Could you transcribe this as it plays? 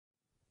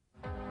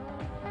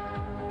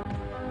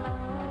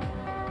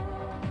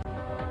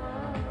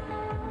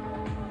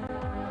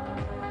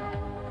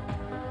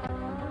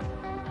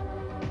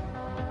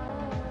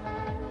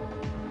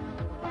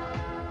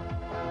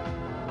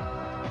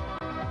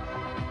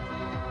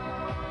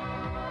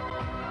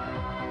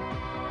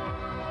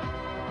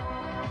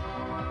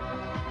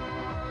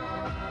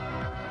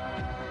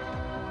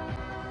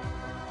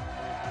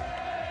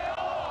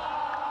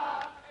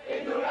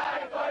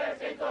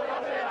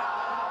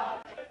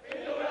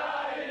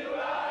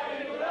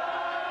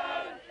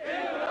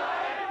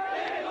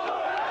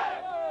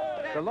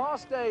The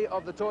last day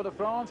of the Tour de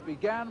France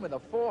began with a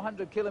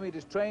 400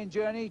 kilometers train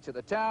journey to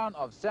the town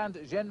of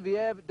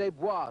Saint-Geneviève des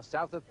Bois,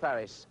 south of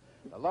Paris.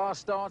 The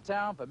last start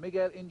town for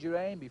Miguel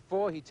Indurain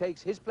before he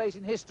takes his place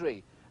in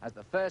history as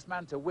the first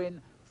man to win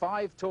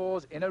 5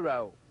 tours in a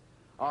row.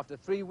 After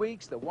 3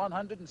 weeks, the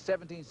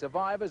 117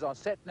 survivors are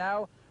set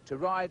now to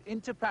ride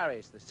into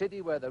Paris, the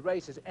city where the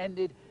race has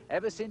ended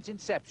ever since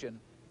inception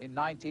in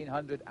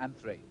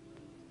 1903.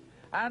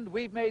 And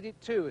we've made it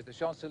too, as the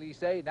Champs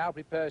Elysées now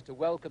prepares to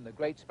welcome the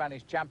great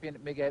Spanish champion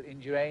Miguel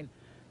Indurain,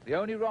 the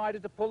only rider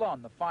to pull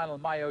on the final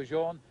maillot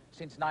jaune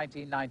since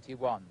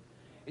 1991.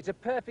 It's a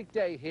perfect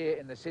day here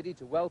in the city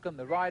to welcome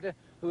the rider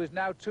who has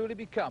now truly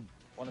become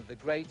one of the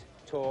great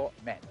Tour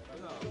men.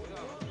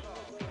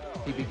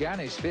 He began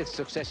his 5th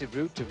successive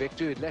route to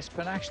victory with less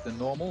panache than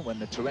normal when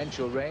the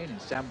torrential rain in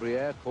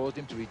Saint-Brieuc caused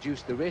him to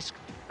reduce the risk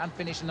and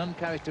finish an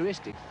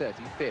uncharacteristic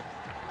 35th.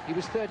 He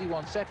was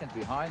 31 seconds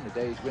behind the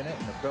day's winner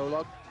in the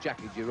prologue,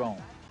 Jackie Giron.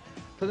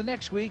 For the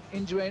next week,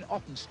 Indurain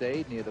often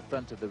stayed near the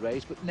front of the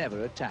race but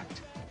never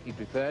attacked. He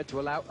preferred to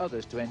allow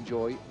others to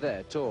enjoy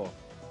their tour.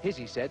 His,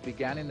 he said,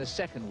 began in the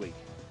 2nd week.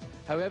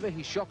 However,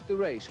 he shocked the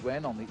race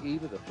when, on the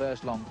eve of the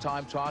first long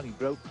time trial, he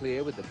broke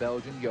clear with the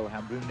Belgian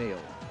Johan Bruneel.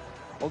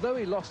 Although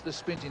he lost the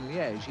sprint in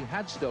Liège, he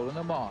had stolen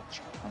a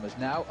march and was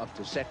now up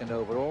to 2nd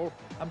overall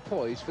and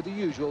poised for the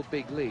usual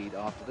big lead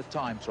after the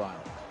time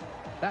trial.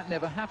 That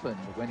never happened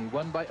when he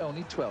won by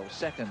only 12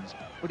 seconds,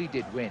 but he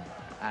did win,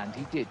 and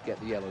he did get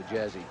the yellow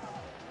jersey.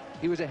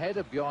 He was ahead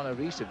of Bjarne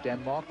Riis of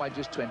Denmark by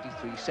just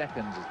 23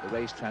 seconds as the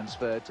race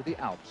transferred to the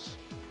Alps.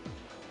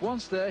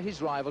 Once there,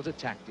 his rivals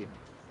attacked him.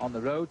 On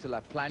the road to La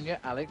Plagne,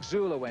 Alex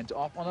Zula went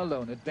off on a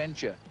lone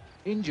adventure.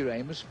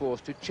 Indurain was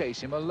forced to chase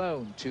him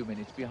alone, 2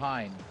 minutes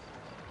behind.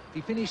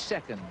 He finished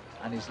 2nd,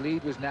 and his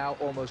lead was now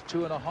almost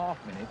 2.5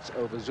 minutes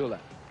over Zula.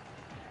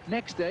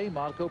 Next day,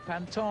 Marco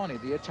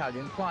Pantani, the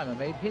Italian climber,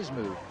 made his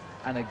move,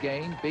 and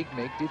again Big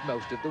Mig did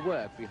most of the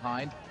work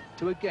behind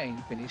to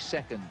again finish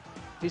 2nd.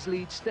 His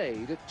lead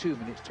stayed at 2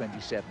 minutes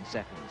 27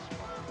 seconds.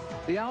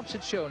 The Alps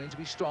had shown him to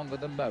be stronger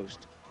than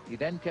most. He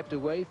then kept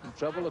away from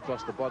trouble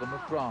across the bottom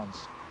of France,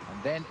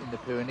 and then in the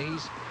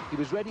Pyrenees, he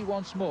was ready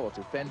once more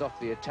to fend off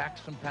the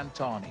attacks from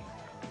Pantani.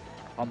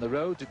 On the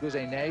road to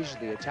Gouzeneige,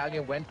 the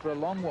Italian went for a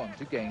long one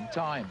to gain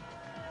time.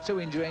 So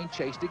Indurain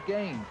chased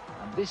again,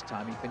 and this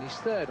time he finished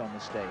 3rd on the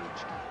stage.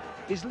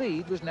 His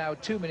lead was now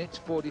 2 minutes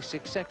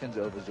 46 seconds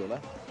over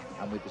Zula,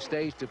 and with the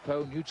stage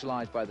depot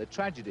neutralized by the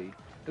tragedy,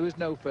 there was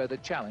no further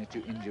challenge to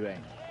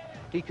Indurain.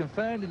 He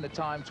confirmed in the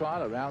time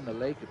trial around the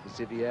lake at the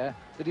Civière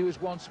that he was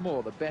once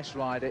more the best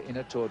rider in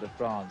a Tour de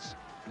France,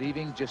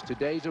 leaving just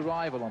today's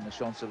arrival on the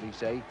Champs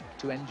Elysées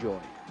to enjoy.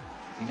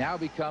 He now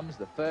becomes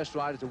the first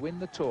rider to win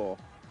the Tour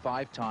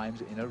 5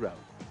 times in a row.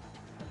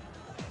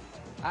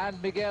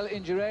 And Miguel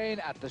Indurain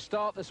at the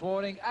start this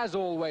morning, as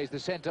always, the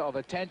centre of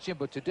attention,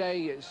 but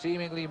today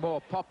seemingly more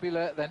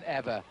popular than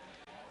ever.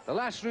 The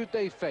last route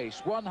they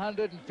face,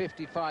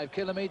 155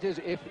 kilometres.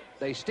 If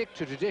they stick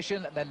to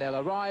tradition, then they'll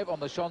arrive on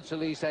the Champs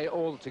Elysées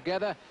all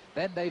together.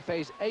 Then they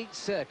face 8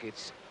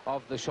 circuits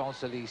of the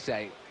Champs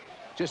Elysées.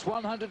 Just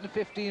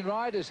 115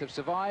 riders have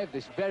survived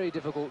this very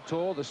difficult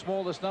tour, the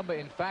smallest number,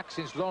 in fact,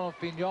 since Laurent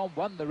Fignon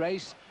won the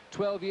race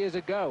 12 years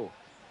ago.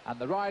 And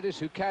the riders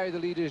who carry the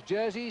leaders'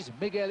 jerseys,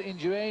 Miguel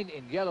Indurain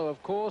in yellow,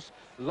 of course,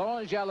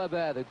 Laurent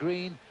Jalabert, the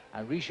green,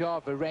 and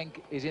Richard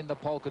Virenque is in the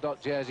polka dot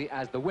jersey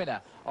as the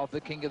winner of the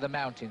King of the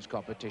Mountains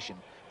competition.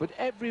 But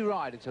every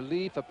rider to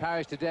leave for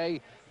Paris today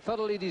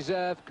thoroughly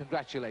deserve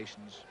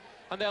congratulations.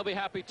 And they'll be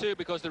happy too,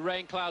 because the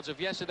rain clouds of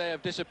yesterday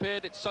have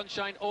disappeared. It's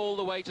sunshine all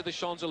the way to the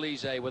Champs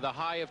Elysées, with a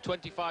high of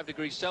 25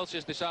 degrees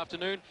Celsius this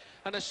afternoon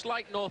and a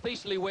slight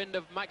northeasterly wind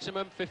of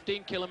maximum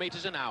 15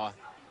 kilometers an hour.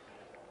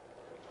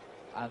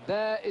 And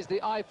there is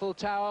the Eiffel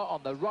Tower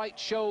on the right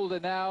shoulder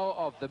now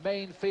of the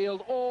main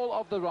field. All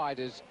of the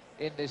riders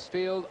in this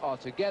field are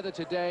together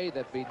today.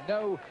 There have been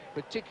no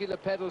particular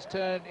pedals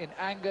turned in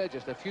anger,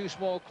 just a few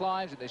small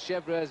climbs in the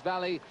Chevreuse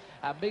Valley.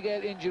 And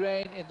Miguel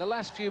Indurain, in the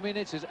last few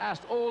minutes, has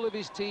asked all of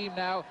his team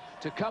now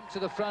to come to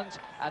the front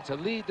and to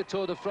lead the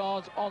Tour de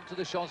France onto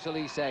the Champs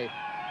Elysées.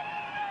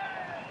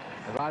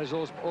 The riders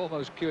are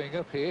almost queuing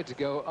up here to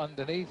go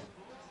underneath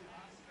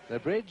the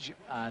bridge,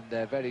 and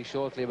very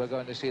shortly we're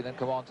going to see them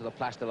come on to the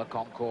Place de la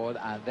Concorde,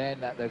 and then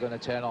they're going to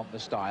turn on the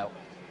style.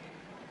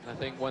 I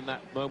think when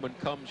that moment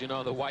comes, you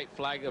know, the white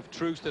flag of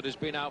truce that has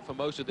been out for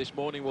most of this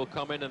morning will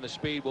come in, and the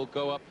speed will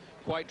go up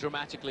quite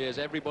dramatically, as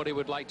everybody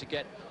would like to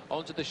get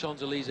onto the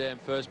Champs Elysées in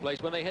first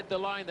place. When they hit the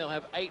line, they'll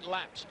have 8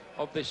 laps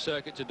of this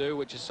circuit to do,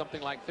 which is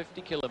something like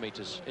 50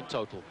 kilometers in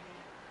total.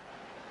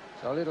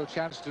 So a little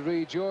chance to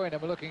rejoin,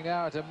 and we're looking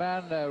now at a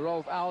man,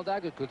 Rolf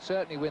Aldag, who could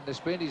certainly win the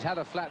sprint. He's had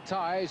a flat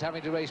tyre, he's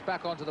having to race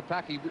back onto the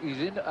pack.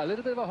 He's in a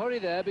little bit of a hurry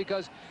there,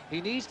 because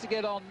he needs to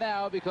get on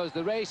now, because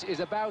the race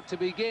is about to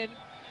begin.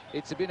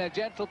 It's been a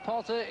gentle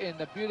potter in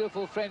the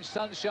beautiful French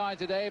sunshine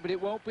today, but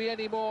it won't be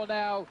any more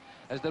now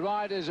as the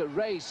riders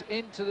race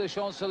into the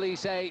Champs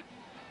Elysées,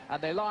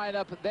 and they line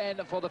up then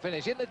for the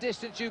finish. In the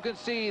distance you can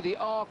see the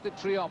Arc de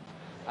Triomphe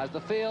as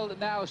the field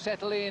now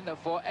settle in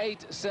for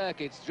 8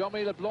 circuits.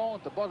 Jean-Marie Leblanc,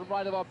 at the bottom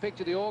right of our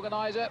picture, the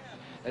organiser.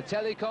 The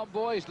telecom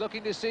boys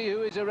looking to see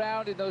who is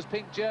around in those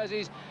pink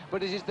jerseys,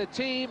 but it is the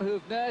team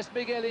who've nursed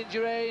Miguel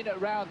Indurain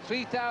around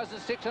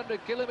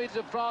 3,600 kilometres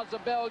of France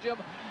and Belgium,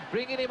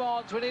 bringing him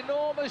on to an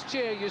enormous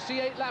cheer. You see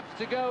 8 laps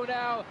to go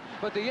now,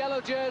 but the yellow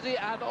jersey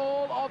and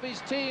all of his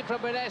team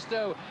from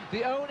Ernesto,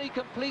 the only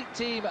complete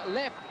team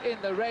left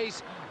in the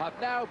race, have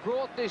now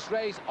brought this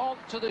race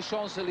onto the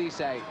Champs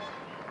Elysées.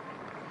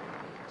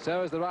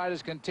 So as the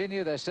riders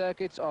continue their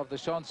circuits of the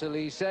Champs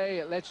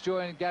Elysées, let's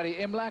join Gary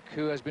Imlach,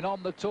 who has been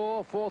on the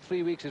tour for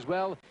 3 weeks as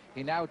well.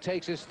 He now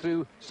takes us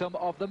through some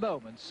of the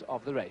moments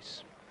of the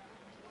race.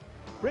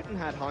 Britain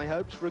had high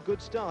hopes for a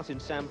good start in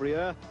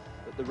Saint-Brieuc,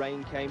 but the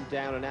rain came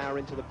down an hour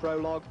into the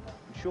prologue,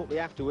 and shortly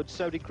afterwards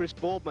so did Chris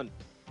Boardman.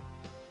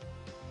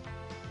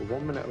 For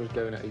 1 minute I was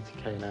going at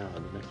 80k an hour,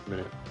 and the next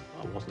minute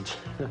I wasn't.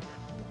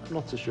 I'm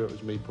not so sure it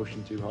was me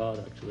pushing too hard,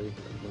 actually.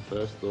 That was my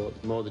first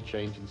thought. More the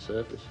change in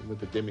surface, and with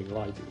the dimming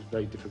light it was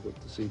very difficult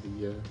to see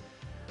the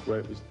where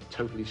it was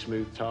totally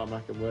smooth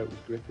tarmac and where it was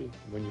grippy.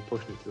 And when you're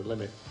pushing it to the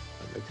limit,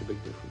 that makes a big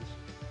difference.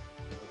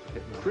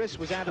 Chris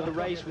was out of the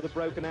race with a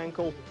broken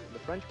ankle, and the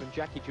Frenchman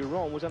Jackie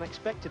Durand was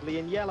unexpectedly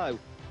in yellow.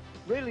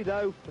 Really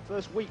though, the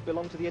first week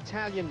belonged to the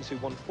Italians, who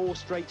won 4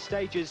 straight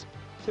stages,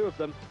 2 of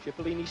them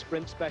Cipollini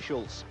Sprint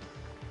Specials.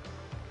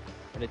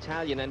 An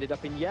Italian ended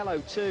up in yellow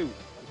too.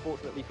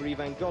 Unfortunately for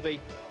Ivan Godi,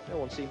 no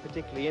one seemed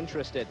particularly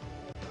interested.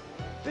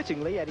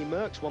 Fittingly, Eddie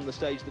Merckx won the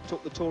stage that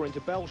took the tour into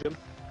Belgium.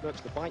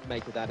 Merckx the bike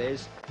maker, that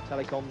is.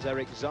 Telecom's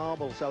Eric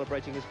Zabel,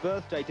 celebrating his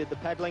birthday, did the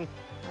pedalling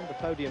and the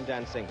podium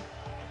dancing.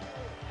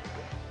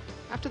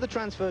 After the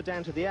transfer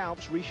down to the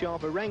Alps,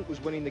 Richard Virenque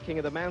was winning the King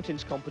of the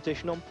Mountains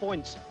competition on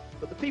points,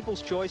 but the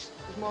people's choice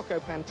was Marco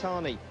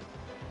Pantani.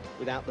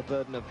 Without the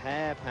burden of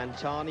hair,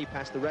 Pantani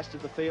passed the rest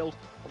of the field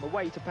on the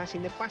way to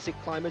passing the classic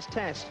climbers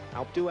test,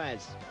 Alpe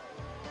d'Huez.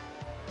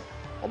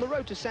 On the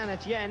road to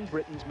Saint-Etienne,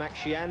 Britain's Max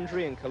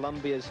Chiandri and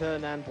Colombia's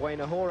Hernan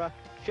Buenahora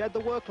shared the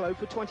workload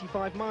for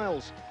 25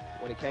 miles.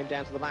 When it came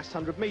down to the last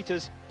 100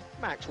 metres,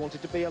 Max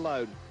wanted to be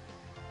alone.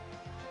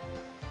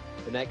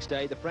 The next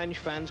day, the French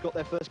fans got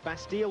their first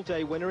Bastille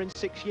Day winner in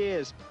 6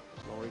 years.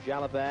 Laurent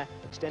Jalabert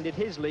extended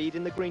his lead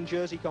in the green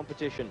jersey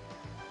competition.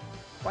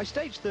 By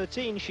stage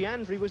 13,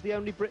 Chiandri was the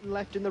only Briton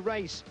left in the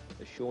race,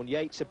 as Sean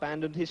Yates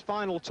abandoned his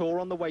final tour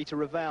on the way to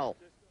Revel.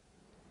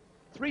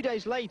 3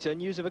 days later,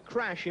 news of a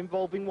crash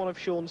involving one of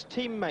Sean's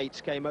teammates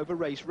came over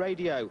race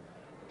radio.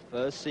 At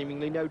first,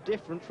 seemingly no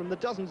different from the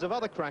dozens of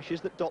other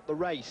crashes that dot the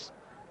race.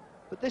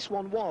 But this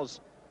one was.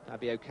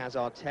 Fabio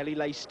Casartelli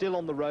lay still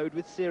on the road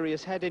with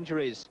serious head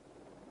injuries.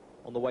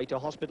 On the way to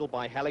hospital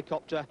by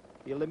helicopter,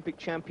 the Olympic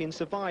champion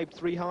survived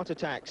 3 heart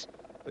attacks,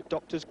 but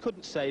doctors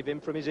couldn't save him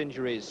from his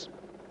injuries.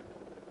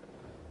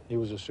 He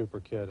was a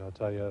super kid, I'll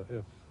tell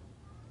you.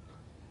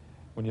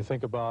 When you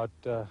think about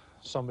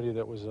somebody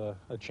that was a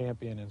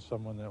champion and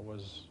someone that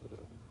was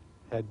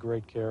had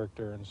great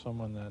character and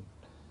someone that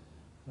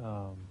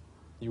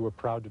you were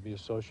proud to be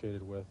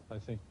associated with, I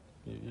think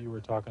you were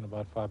talking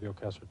about Fabio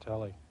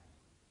Casartelli.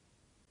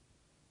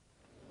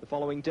 The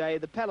following day,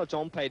 the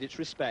peloton paid its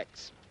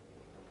respects.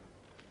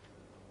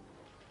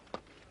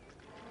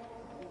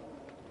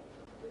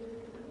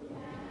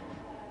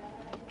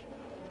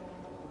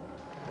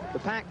 The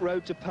pack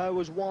rode to Pau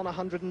as one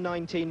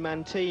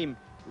 119-man team,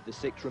 with the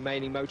 6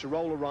 remaining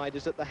Motorola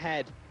riders at the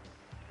head.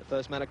 The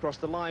first man across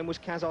the line was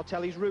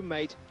Casartelli's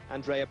roommate,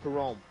 Andrea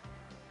Perron.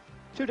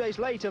 2 days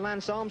later,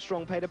 Lance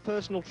Armstrong paid a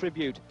personal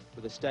tribute,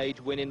 with a stage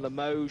win in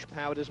Limoges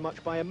powered as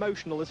much by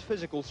emotional as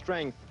physical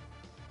strength.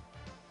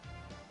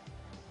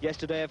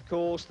 Yesterday, of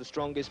course, the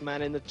strongest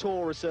man in the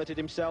Tour asserted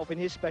himself in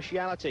his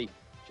speciality,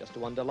 just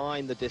to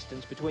underline the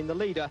distance between the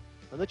leader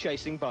and the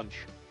chasing bunch.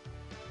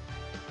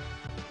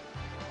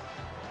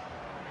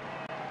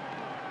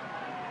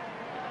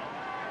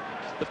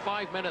 The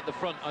 5 men at the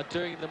front are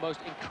doing the most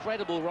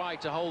incredible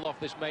ride to hold off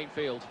this main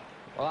field.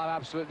 Well, I'm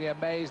absolutely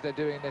amazed they're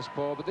doing this,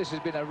 Paul, but this has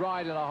been a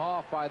ride and a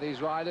half by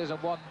these riders,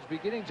 and one's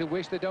beginning to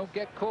wish they don't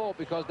get caught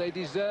because they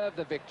deserve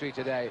the victory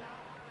today.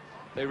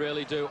 They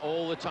really do.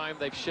 All the time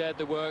they've shared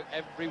the work.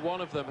 Every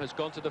one of them has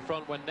gone to the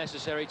front when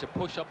necessary to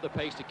push up the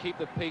pace, to keep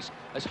the pace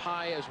as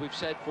high as we've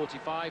said,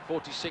 45,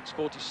 46,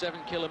 47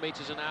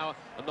 kilometres an hour,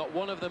 and not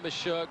one of them has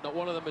shirked, not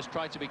one of them has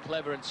tried to be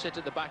clever and sit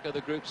at the back of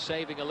the group,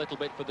 saving a little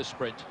bit for the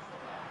sprint.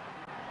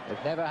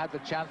 They've never had the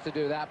chance to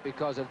do that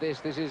because of this.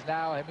 This is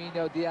now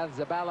Herminio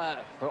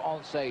Diaz-Zabala for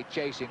Once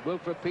chasing.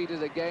 Wilfred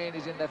Peters again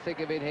is in the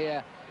thick of it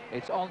here.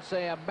 It's Once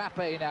and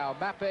Mappe now.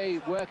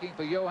 Mappe working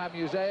for Johan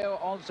Museo.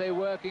 Once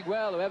working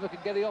well. Whoever can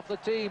get it off the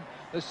team.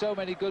 There's so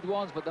many good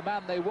ones, but the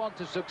man they want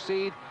to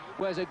succeed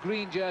wears a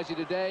green jersey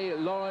today,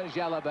 Laurent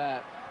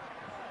Jalabert.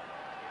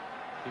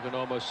 You can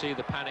almost see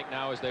the panic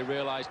now as they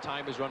realise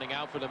time is running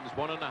out for them.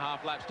 There's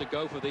 1.5 laps to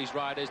go for these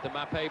riders. The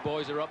Mappe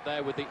boys are up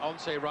there with the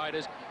Once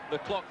riders. The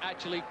clock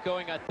actually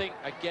going, I think,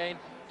 again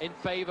in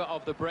favour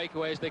of the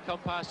breakaways. They come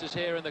past us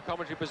here in the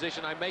commentary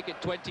position. I make it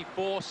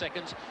 24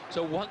 seconds.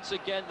 So once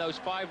again, those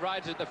 5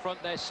 riders at the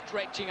front there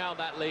stretching out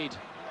that lead.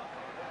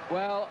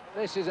 Well,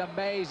 this is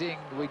amazing.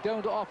 We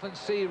don't often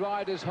see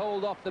riders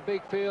hold off the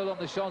big field on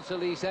the Champs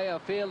Elysées, a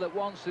field that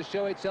wants to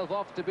show itself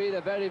off to be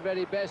the very,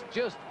 very best,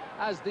 just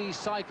as these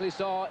cyclists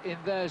are in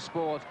their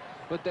sport.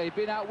 But they've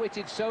been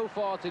outwitted so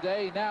far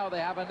today. Now they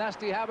have a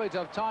nasty habit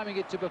of timing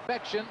it to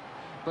perfection,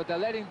 but they're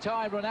letting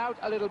time run out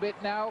a little bit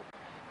now.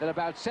 They're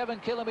about 7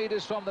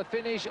 kilometers from the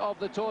finish of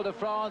the Tour de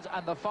France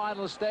and the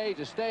final stage,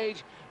 a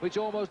stage which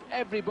almost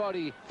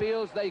everybody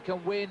feels they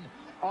can win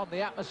on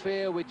the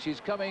atmosphere which is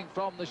coming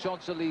from the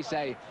Champs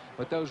Elysées.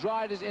 But those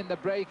riders in the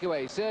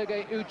breakaway,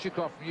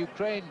 Qu'Outschakov from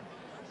Ukraine,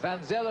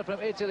 Vanzela from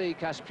Italy,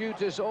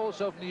 Kasputis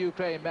also from the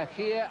Ukraine,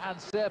 Mejia and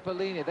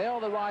Serpellini, they are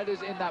the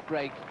riders in that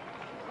break.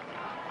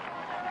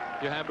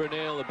 Johan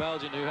Brunel, the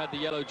Belgian who had the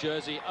yellow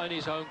jersey in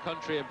his home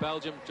country in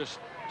Belgium just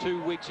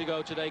 2 weeks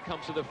ago today,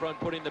 comes to the front,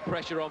 putting the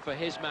pressure on for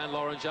his man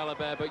Laurent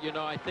Jalabert. But you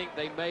know, I think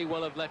they may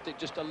well have left it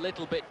just a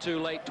little bit too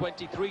late.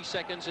 23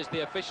 seconds is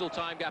the official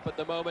time gap at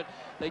the moment.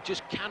 They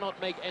just cannot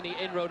make any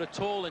inroad at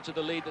all into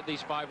the lead that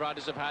these 5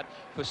 riders have had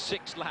for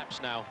 6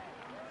 laps now.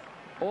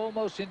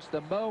 Almost since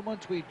the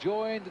moment we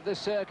joined the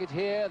circuit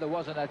here, there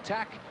was an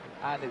attack,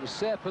 and it was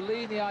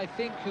Serpellini, I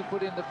think, who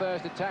put in the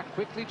first attack,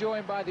 quickly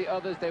joined by the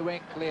others. They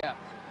went clear.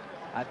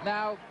 And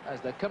now, as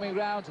they're coming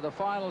round to the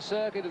final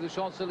circuit of the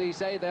Champs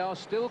Elysées, they are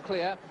still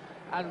clear,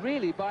 and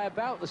really by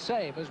about the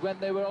same as when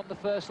they were on the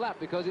first lap,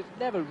 because it's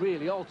never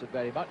really altered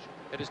very much.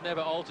 It has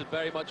never altered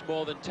very much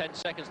more than 10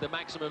 seconds. The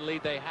maximum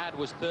lead they had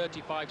was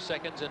 35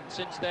 seconds, and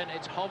since then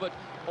it's hovered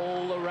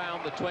all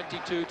around the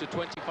 22 to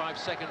 25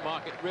 second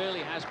mark. It really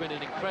has been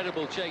an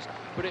incredible chase,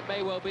 but it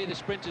may well be the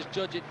sprinters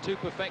judge it to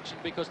perfection,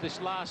 because this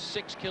last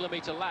 6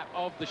 kilometer lap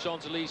of the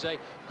Champs Elysées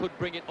could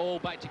bring it all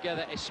back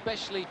together,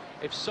 especially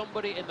if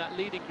somebody in that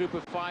leading group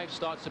of 5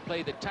 starts to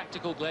play the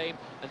tactical game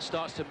and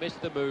starts to miss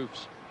the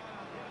moves.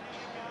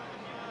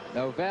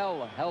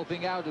 Novell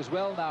helping out as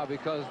well now,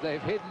 because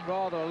they've hidden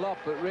rather a lot,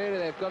 but really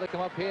they've got to come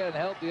up here and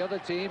help the other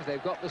teams.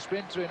 They've got the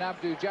sprinter in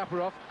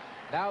Abdoujaparov.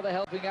 Now they're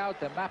helping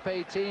out the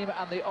Mapei team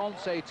and the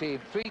Once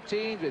team. 3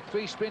 teams with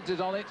 3 sprinters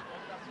on it.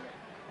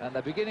 And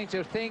they're beginning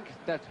to think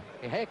that,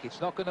 heck, it's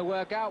not going to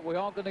work out. We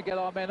aren't going to get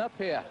our men up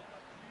here.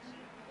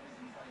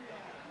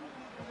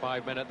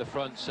 5 men at the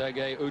front,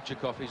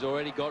 Qu'Outschakov. He's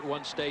already got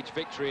 1 stage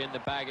victory in the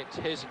bag. It's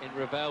his in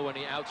Revel when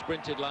he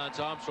outsprinted Lance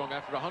Armstrong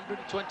after a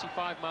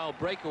 125-mile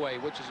breakaway,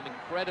 which is an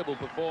incredible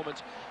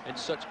performance in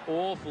such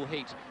awful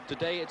heat.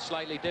 Today it's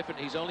slightly different.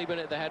 He's only been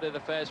at the head of the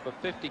fares for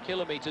 50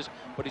 kilometers,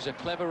 but he's a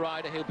clever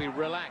rider. He'll be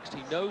relaxed.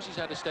 He knows he's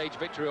had a stage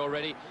victory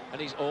already, and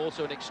he's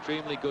also an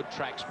extremely good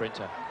track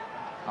sprinter.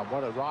 And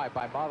what a ride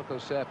by Marco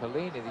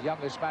Serpellini, the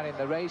youngest man in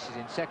the race. Is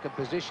in 2nd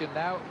position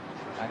now,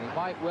 and he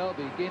might well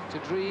begin to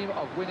dream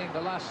of winning the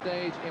last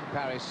stage in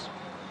Paris.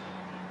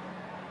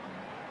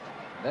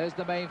 There's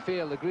the main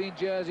field, the green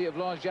jersey of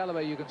Laurent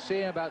Jalabert. You can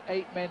see him about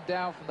 8 men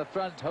down from the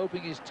front,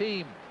 hoping his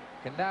team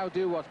can now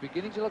do what's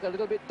beginning to look a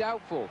little bit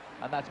doubtful,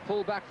 and that's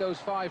pull back those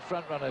 5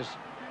 front runners.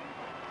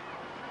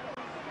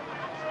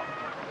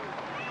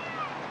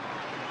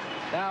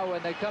 Now,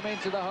 when they come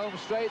into the home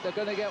straight, they're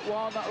going to get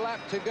 1 lap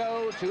to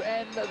go to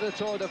end the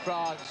Tour de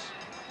France.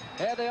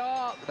 Here they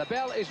are, the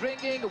bell is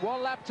ringing,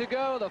 1 lap to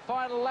go, the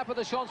final lap of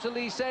the Champs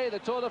Elysées. The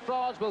Tour de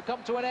France will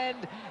come to an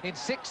end in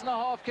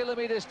 6.5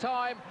 kilometers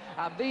time,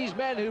 and these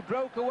men who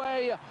broke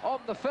away on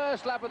the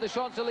first lap of the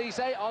Champs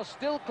Elysées are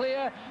still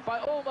clear by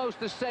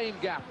almost the same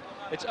gap.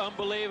 It's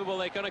unbelievable.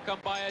 They're going to come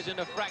by us in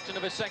a fraction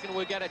of a second.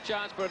 We'll get a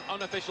chance for an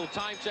unofficial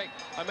time check.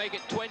 I make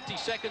it 20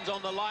 seconds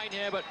on the line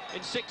here, but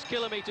in 6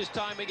 kilometers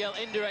time, Miguel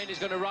Indurain is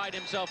going to ride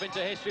himself into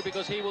history,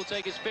 because he will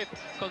take his 5th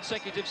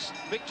consecutive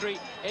victory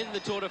in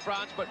the Tour de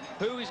France. But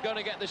who is going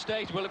to get the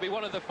stage? Will it be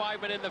one of the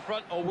 5 men in the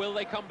front, or will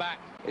they come back?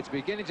 It's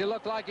beginning to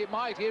look like it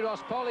might.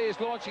 Eros Poli is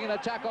launching an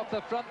attack off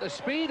the front. The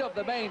speed of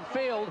the main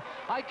field,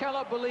 I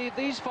cannot believe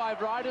these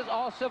 5 riders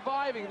are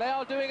surviving. They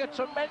are doing a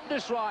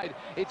tremendous ride.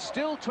 It's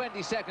still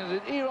 20 seconds,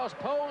 and Eros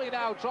Poli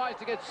now tries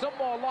to get some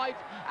more life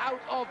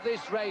out of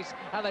this race.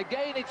 And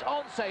again, it's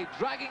Once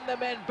dragging the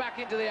men back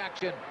into the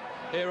action.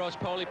 Eros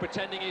Poli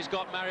pretending he's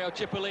got Mario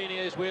Cipollini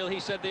at his wheel. He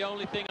said, the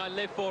only thing I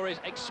live for is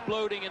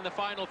exploding in the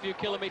final few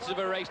kilometers of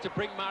a race to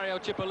bring Mario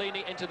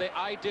Cipollini into the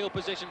ideal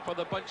position for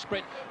the bunch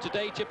sprint.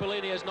 Today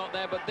Cipollini is not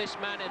there, but this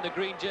man in the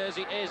green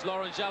jersey is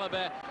Laurent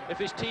Jalabert. If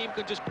his team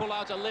can just pull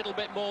out a little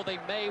bit more, they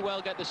may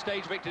well get the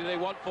stage victory they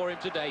want for him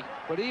today.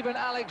 But even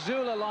Alex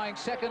Zula, lying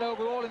 2nd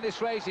overall in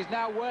this race, is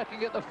now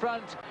working at the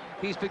front.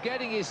 He's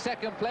forgetting his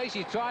 2nd place.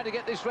 He's trying to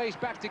get this race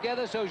back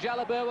together so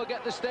Jalabert will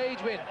get the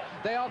stage win.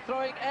 They are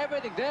throwing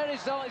everything. There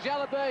is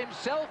Jalabert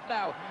himself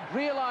now,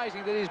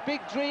 realizing that his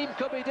big dream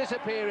could be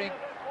disappearing.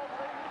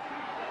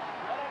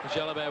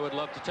 Jalabert would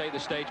love to take the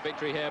stage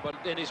victory here, but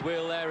in his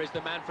wheel there is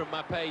the man from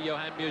Mapei,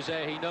 Johan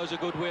Mejia. He knows a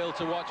good wheel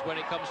to watch when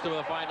it comes to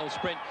a final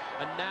sprint.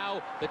 And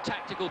now the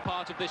tactical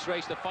part of this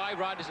race, the 5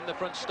 riders in the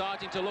front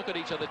starting to look at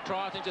each other,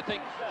 starting to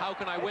think, how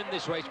can I win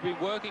this race? We've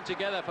been working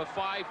together for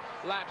 5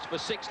 laps, for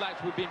 6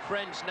 laps we've been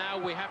friends.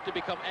 Now we have to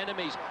become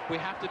enemies. We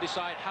have to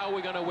decide how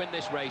we're going to win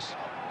this race.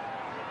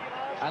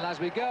 And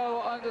as we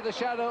go under the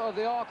shadow of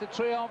the Arc de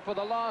Triomphe for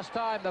the last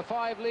time, the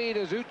 5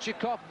 leaders,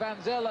 Qu'Outschakov,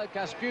 Vanzela,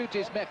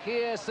 Kasputis,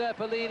 Mejia,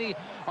 Serpellini,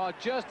 are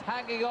just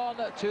hanging on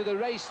to the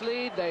race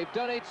lead. They've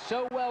done it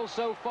so well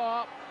so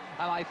far,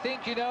 and I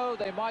think, you know,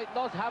 they might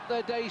not have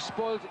their day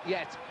spoiled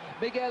yet.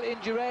 Miguel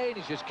Indurain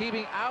is just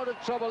keeping out of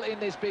trouble in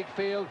this big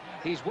field.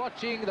 He's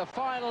watching the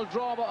final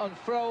drama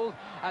unfold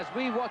as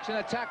we watch an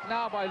attack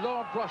now by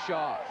Laurent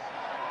Brochard.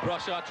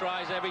 Brochard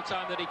tries every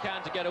time that he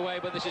can to get away,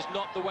 but this is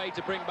not the way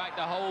to bring back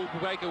the whole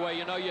breakaway.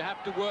 You know, you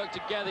have to work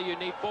together. You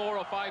need 4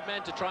 or 5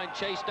 men to try and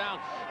chase down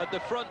at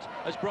the front.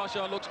 As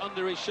Brochard looks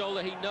under his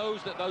shoulder, he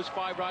knows that those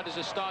 5 riders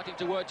are starting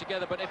to work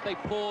together, but if they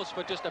pause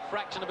for just a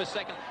fraction of a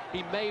second,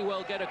 he may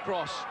well get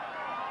across.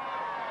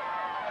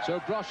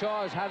 So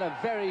Brochard has had a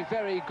very,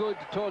 very good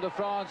Tour de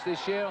France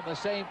this year on the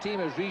same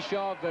team as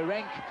Richard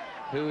Virenque,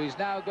 who is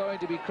now going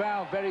to be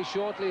crowned very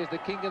shortly as the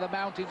king of the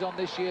mountains on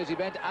this year's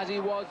event, as he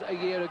was a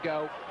year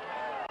ago.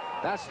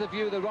 That's the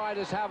view the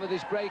riders have of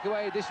this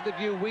breakaway. This is the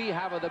view we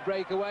have of the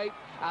breakaway,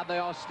 and they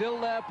are still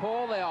there,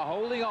 Paul. They are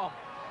holding on.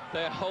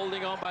 They're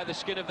holding on by the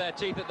skin of their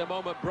teeth at the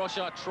moment.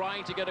 Brochard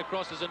trying to get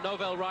across. There's a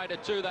Novel rider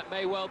too. That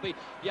may well be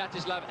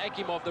Yaroslav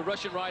Ekimov, the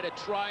Russian rider,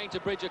 trying to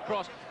bridge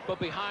across. But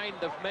behind,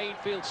 the main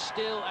field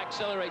still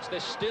accelerates. They're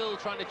still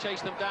trying to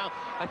chase them down.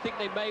 I think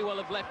they may well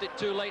have left it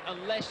too late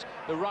unless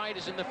the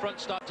riders in the front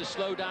start to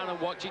slow down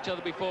and watch each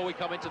other before we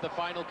come into the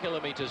final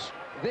kilometres.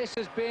 This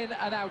has been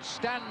an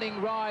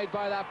outstanding ride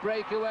by that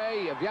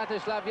breakaway.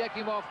 Yaroslav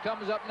Ekimov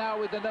comes up now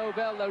with the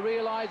Novel. They're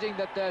realising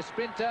that their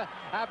sprinter,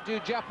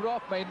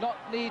 Abdoujaparov, may not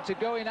need to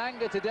go in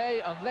anger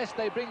today unless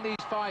they bring these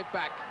 5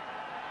 back.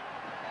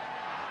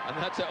 And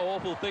that's an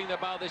awful thing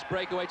about this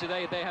breakaway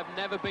today. They have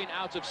never been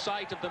out of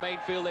sight of the main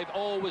field. They've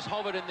always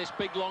hovered in this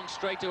big, long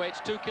straightaway.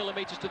 It's 2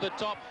 kilometres to the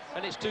top,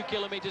 and it's 2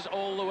 kilometres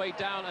all the way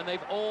down, and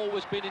they've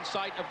always been in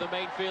sight of the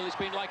main field. It's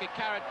been like a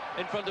carrot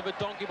in front of a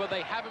donkey, but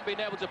they haven't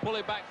been able to pull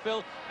it back,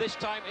 Phil. This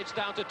time, it's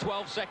down to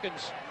 12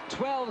 seconds.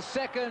 12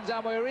 seconds,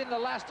 and we're in the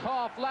last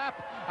half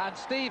lap, and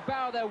Steve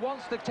Bauer there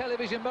wants the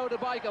television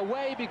motorbike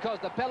away because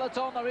the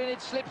peloton are in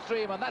its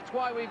slipstream, and that's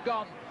why we've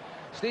gone.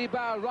 Steve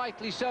Bauer,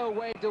 rightly so,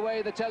 waved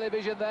away the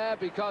television there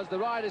because the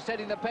rider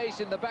setting the pace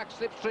in the back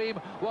slipstream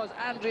was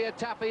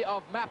Etape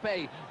of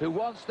Mapei, who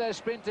wants their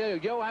sprinter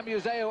Johan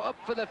Museo up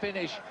for the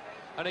finish.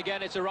 And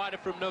again, it's a rider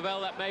from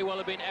Novel. That may well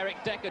have been Eric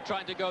Decker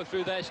trying to go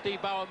through there.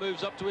 Steve Bauer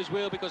moves up to his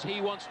wheel because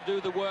he wants to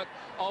do the work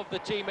of the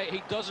teammate.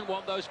 He doesn't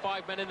want those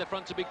 5 men in the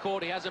front to be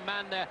caught. He has a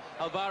man there,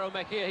 Alvaro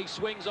Mejia. He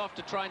swings off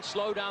to try and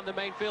slow down the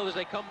main field as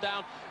they come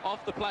down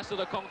off the Place de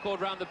la Concorde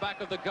round the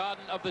back of the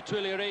Garden of the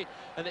Tuileries.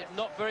 And it's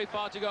not very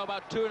far to go,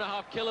 about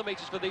 2.5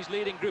 kilometres for these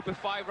leading group of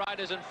 5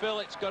 riders. And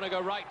Phil, it's going to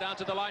go right down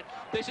to the line.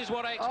 This is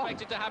what I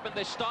expected to happen.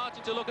 They're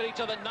starting to look at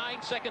each other.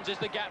 9 seconds is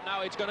the gap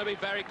now. It's going to be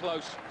very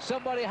close.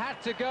 Somebody had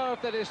to go.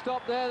 If they'd have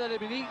stopped there, they'd have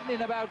been eaten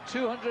in about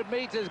 200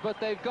 metres, but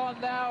they've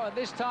gone now, and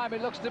this time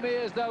it looks to me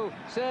as though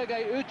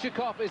Sergei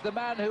Qu'Outschakov is the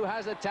man who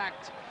has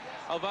attacked.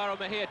 Alvaro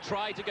Mejia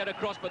tried to get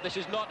across, but this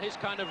is not his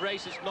kind of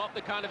race. It's not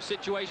the kind of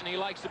situation he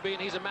likes to be in.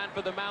 He's a man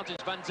for the mountains.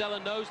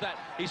 Vanzela knows that.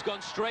 He's gone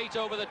straight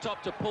over the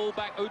top to pull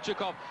back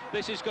Qu'Outschakov.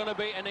 This is going to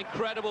be an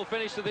incredible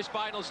finish to this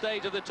final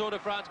stage of the Tour de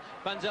France.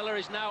 Vanzela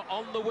is now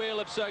on the wheel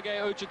of Sergei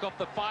Qu'Outschakov.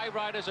 The 5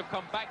 riders have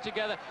come back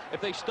together.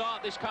 If they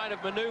start this kind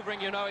of manoeuvring,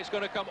 you know, it's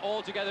going to come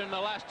all together in the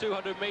last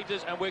 200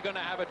 metres, and we're going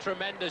to have a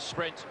tremendous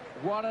sprint.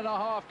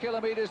 1.5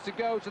 kilometres to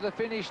go to the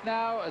finish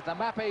now as the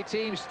Mapei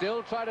team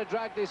still try to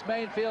drag this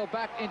main field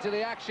back into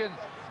the action.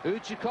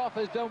 Qu'Outschakov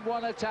has done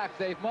 1 attack.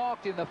 They've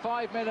marked him. The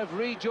 5 men have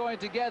rejoined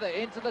together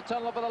into the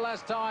tunnel for the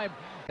last time.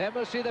 Then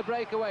we'll see the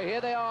breakaway.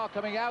 Here they are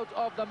coming out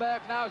of the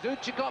Merck now.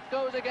 Qu'Outschakov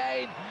goes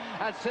again,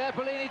 and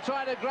Serpellini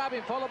trying to grab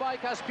him, followed by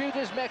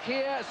Kasputis,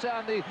 Mejia,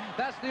 and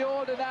that's the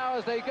order now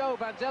as they go.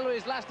 Vanzela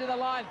is last in the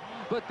line,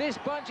 but this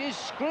bunch is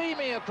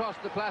screaming across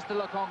the Place de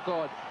la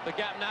Concorde. The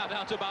gap now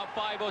down to about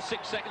 5 or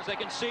 6 seconds. They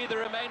can see the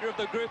remainder of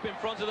the group in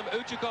front of them.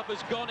 Qu'Outschakov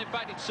has gone. In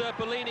fact, it's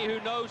Serpellini who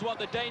knows what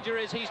the danger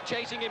is. He's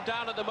chasing him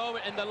down at the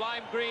moment in the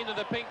lime green and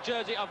the pink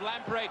jersey of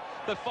Lampre.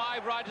 The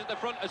 5 riders at the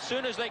front, as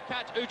soon as they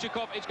catch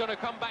Qu'Outschakov, it's going to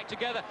come back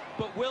together.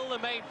 But will the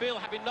main field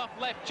have enough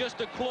left just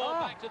to claw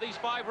back to these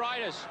 5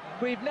 riders?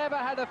 We've never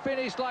had a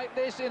finish like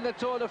this in the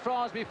Tour de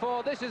France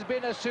before. This has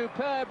been a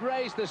superb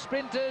race. The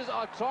sprinters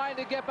are trying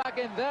to get back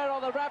in. There are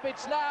the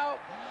rabbits now.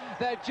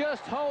 They're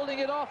just holding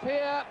it off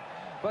here.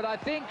 But I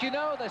think, you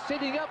know, they're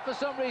sitting up for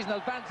some reason.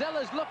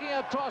 Vanzela's looking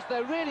across.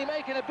 They're really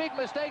making a big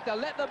mistake. They'll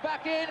let them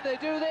back in if they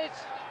do this.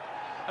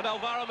 And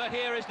Alvaro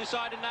Mejia has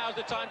decided now's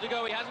the time to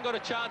go. He hasn't got a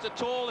chance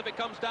at all if it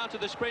comes down to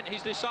the sprint.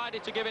 He's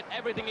decided to give it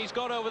everything he's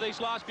got over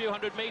these last few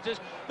hundred metres.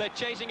 They're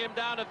chasing him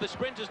down. Have the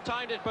sprinters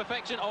timed it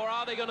perfection, or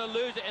are they going to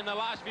lose it in the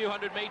last few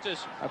hundred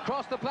metres?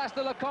 Across the Place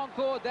de la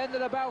Concorde, then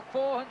they're about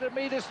 400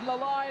 metres from the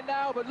line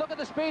now, but look at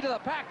the speed of the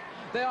pack.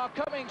 They are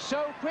coming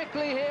so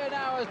quickly here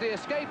now as the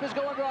escapers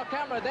go under our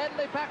camera. Then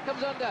the pack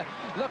comes under,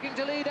 looking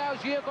to lead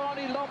out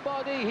Giovanni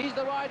Lombardi. He's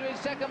the rider in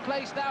second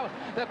place now.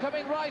 They're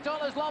coming right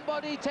on as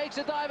Lombardi takes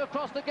a dive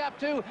across lost the gap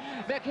too.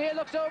 Mejia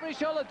looks over his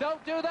shoulder.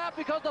 Don't do that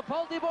because the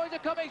Polti boys are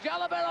coming.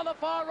 Jalabert on the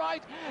far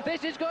right.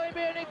 This is going to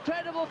be an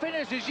incredible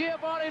finish.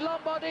 Giovanni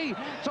Lombardi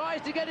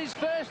tries to get his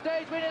first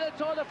stage win in the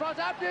Tour de France.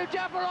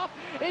 Abdoujaparov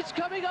is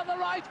coming on the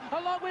right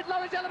along with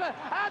Laurent Jalabert.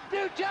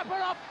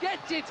 Abdoujaparov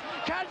gets it.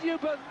 Can you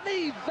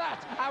believe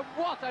that? And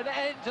what an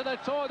end to the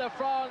Tour de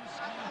France.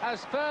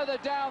 As further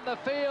down the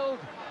field,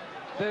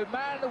 the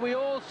man that we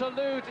all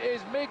salute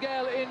is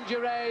Miguel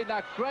Indurain,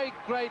 that great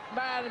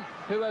man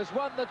who has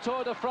won the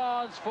Tour de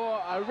France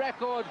for a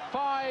record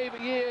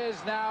 5 years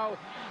now.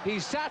 He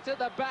sat at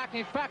the back.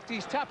 In fact,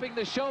 he's tapping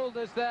the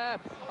shoulders there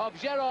of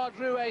Gerard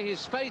Rouet,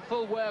 his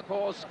faithful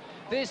workhorse.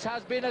 This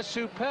has been a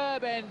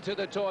superb end to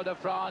the Tour de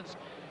France.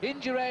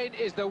 Indurain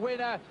is the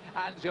winner,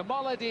 and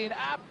Jamaluddin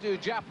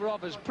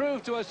Abdoujaparov has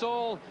proved to us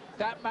all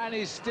that man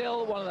is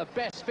still one of the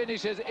best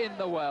finishers in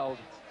the world.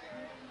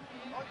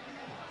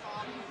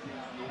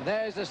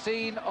 There's a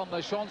scene on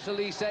the Champs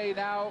Elysées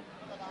now,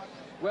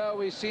 where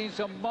we've seen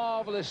some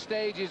marvellous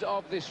stages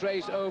of this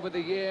race over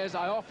the years.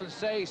 I often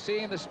say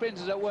seeing the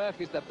sprinters at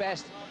work is the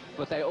best,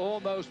 but they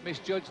almost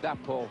misjudged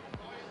that, Paul.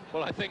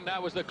 Well, I think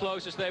that was the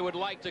closest they would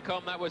like to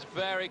come. That was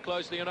very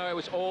close. You know, it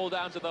was all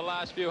down to the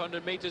last few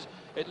hundred meters.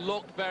 It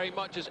looked very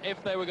much as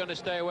if they were going to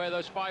stay away.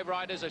 Those 5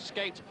 riders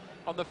escaped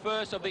on the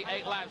first of the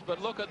 8 laps.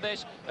 But look at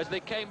this, as they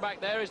came back,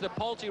 there is the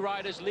Polti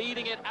riders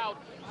leading it out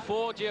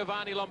for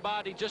Giovanni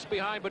Lombardi just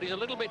behind, but he's a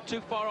little bit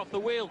too far off the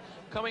wheel,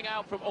 coming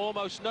out from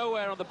almost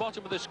nowhere. On the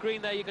bottom of the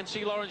screen there, you can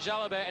see Laurent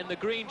Jalabert in the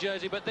green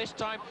jersey, but this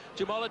time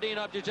Jamaluddin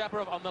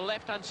Abdoujaparov on the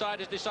left-hand side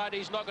has decided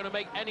he's not going to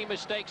make any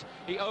mistakes.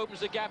 He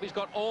opens the gap. He's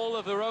got all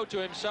of the road to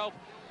himself.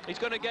 He's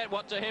going to get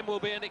what to him will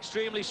be an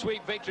extremely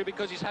sweet victory,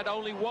 because he's had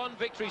only 1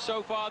 victory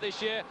so far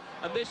this year,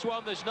 and this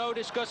one there's no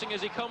discussing.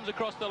 As he comes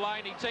across the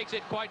line, he takes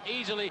it quite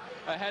easily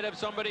ahead of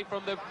somebody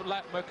from the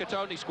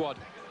Mercatoni squad.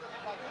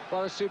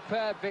 Well, a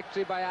superb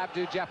victory by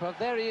Abdoujaparov.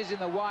 There he is in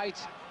the white.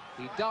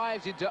 He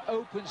dives into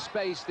open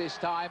space this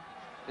time.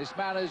 This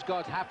man has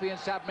got happy and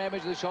sad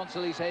memories of the Champs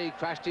Elysées. He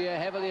crashed here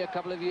heavily a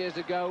couple of years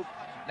ago.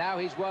 Now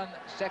he's won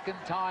second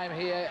time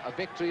here, a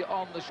victory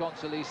on the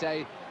Champs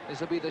Elysées. This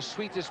will be the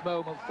sweetest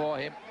moment for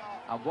him,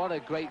 and what a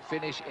great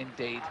finish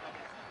indeed.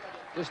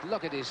 Just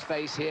look at his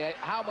face here.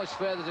 How much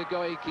further to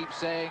go, he keeps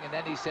saying, and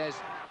then he says,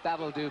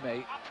 that'll do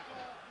me.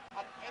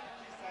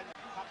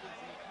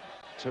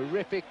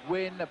 Terrific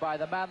win by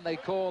the man they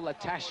call the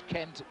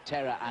Tashkent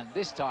Terror, and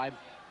this time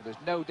there's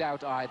no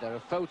doubt either. A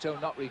photo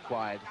not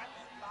required.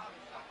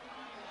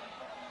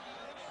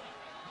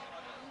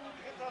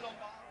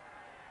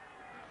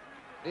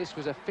 This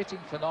was a fitting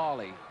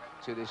finale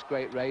to this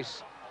great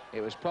race. It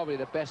was probably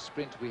the best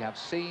sprint we have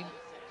seen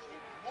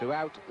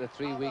throughout the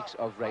 3 weeks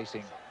of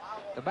racing.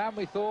 The man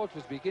we thought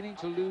was beginning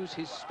to lose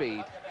his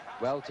speed,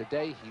 well,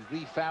 today he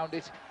refound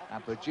it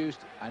and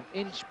produced an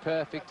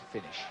inch-perfect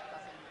finish.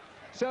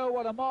 So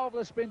what a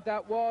marvellous sprint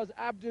that was.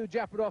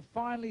 Abdoujaparov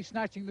finally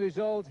snatching the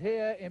result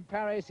here in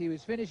Paris. He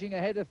was finishing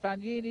ahead of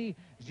Fagnini,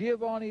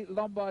 Giovanni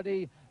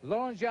Lombardi.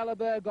 Laurent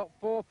Jalabert got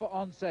 4 for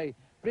Once.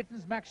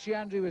 Britain's Max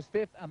Chiandri was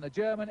 5th, and the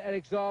German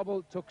Eric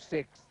Zabel took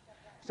 6th.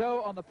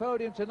 So on the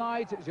podium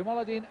tonight,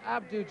 Jamaluddin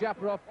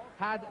Abdoujaparov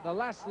had the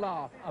last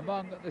laugh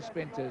among the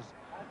sprinters.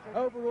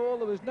 Overall,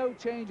 there was no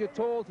change at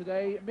all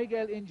today.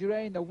 Miguel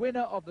Indurain, the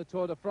winner of the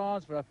Tour de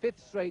France for a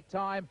 5th straight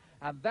time,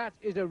 and that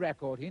is a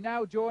record. He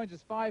now joins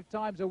as 5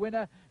 times a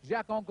winner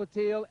Jacques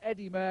Anquetil,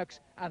 Eddy Merckx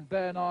and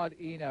Bernard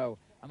Hinault.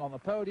 And on the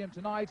podium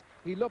tonight,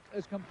 he looked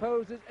as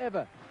composed as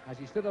ever as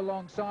he stood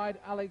alongside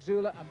Alex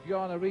Zülle and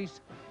Bjarne Riis,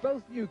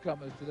 both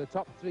newcomers to the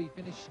top 3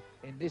 finish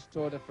in this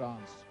Tour de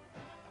France.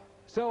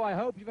 So I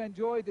hope you've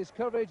enjoyed this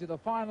coverage of the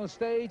final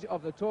stage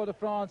of the Tour de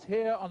France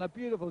here on a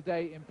beautiful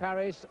day in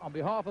Paris. On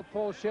behalf of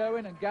Paul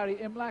Sherwin and Gary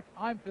Imlach,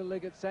 I'm Phil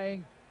Liggett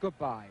saying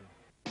goodbye.